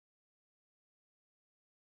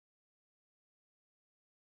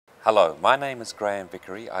Hello, my name is Graham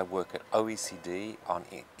Vickery. I work at OECD on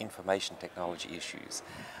information technology issues.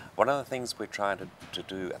 One of the things we're trying to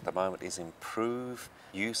do at the moment is improve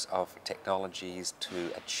use of technologies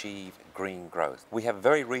to achieve green growth. We have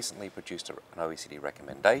very recently produced an OECD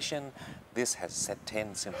recommendation. This has set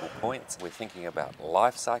 10 simple points. We're thinking about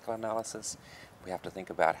life cycle analysis. We have to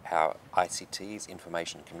think about how ICTs,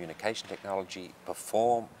 information and communication technology,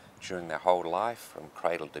 perform during their whole life, from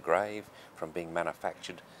cradle to grave, from being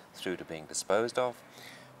manufactured through to being disposed of.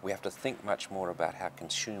 We have to think much more about how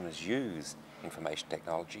consumers use information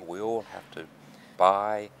technology. We all have to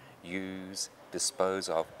buy, use, dispose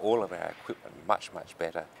of all of our equipment much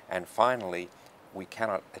better. And finally, we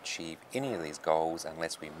cannot achieve any of these goals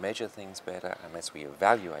unless we measure things better, unless we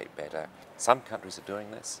evaluate better. Some countries are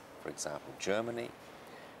doing this, for example Germany,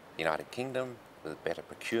 United Kingdom, with better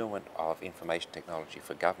procurement of information technology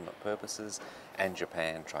for government purposes, and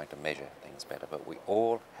Japan trying to measure things better. But we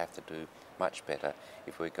all have to do much better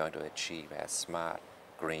if we're going to achieve our smart,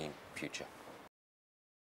 green future.